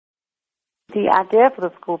The idea for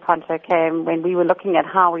the school poncho came when we were looking at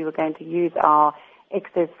how we were going to use our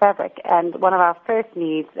excess fabric. And one of our first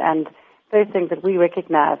needs and first things that we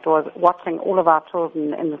recognized was watching all of our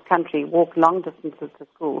children in this country walk long distances to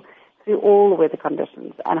school through all the weather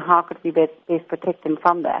conditions, and how could we best protect them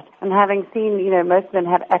from that. And having seen, most of them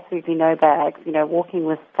have absolutely no bags, walking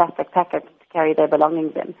with plastic packets to carry their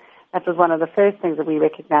belongings in. That was one of the first things that we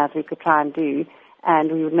recognized we could try and do,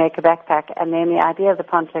 and we would make a backpack. And then the idea of the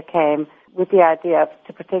poncho came with the idea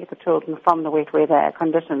to protect the children from the wet weather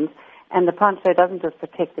conditions. And the poncho doesn't just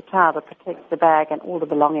protect the child, it protects the bag and all the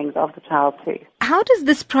belongings of the child too. How does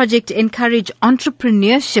this project encourage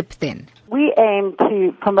entrepreneurship then? We aim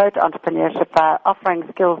to promote entrepreneurship by offering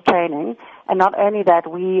skills training. And not only that,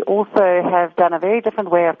 we also have done a very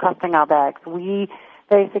different way of costing our bags. We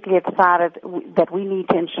basically have decided that we need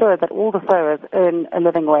to ensure that all the sewers earn a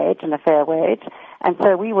living wage and a fair wage. And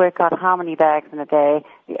so we work out how many bags in a day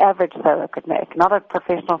the average sewer could make. Not a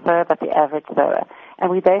professional sewer, but the average sewer. And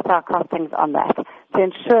we base our costings on that to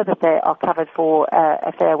ensure that they are covered for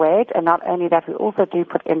a fair wage. And not only that, we also do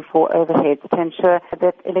put in for overheads to ensure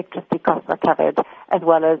that electricity costs are covered, as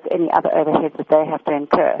well as any other overheads that they have to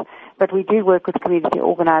incur. But we do work with community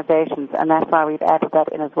organizations, and that's why we've added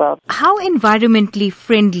that in as well. How environmentally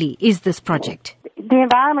friendly is this project? The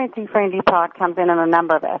environmentally friendly part comes in a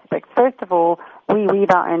number of aspects. First of all, we weave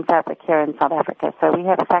our own fabric here in South Africa. So we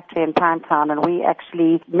have a factory in Pinetown, and we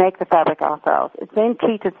actually make the fabric ourselves. It's then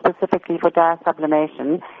treated specifically for dye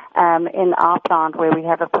sublimation in our plant, where we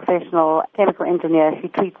have a professional chemical engineer who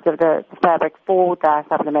treats the fabric for dye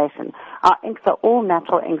sublimation. Our inks are all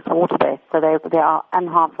natural inks, water-based, so they are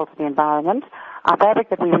unharmful to the environment. Our fabric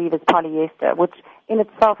that we weave is polyester, which in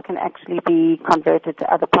itself can actually be converted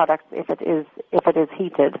to other products if it is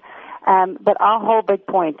heated. But our whole big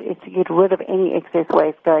point is to get rid of any excess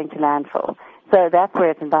waste going to landfill. So that's where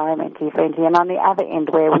it's environmentally friendly. And on the other end,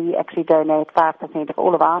 where we actually donate 5% of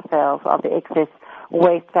all of our sales of the excess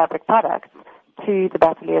waste fabric products to the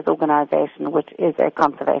Bateleurs organization, which is a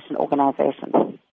conservation organization.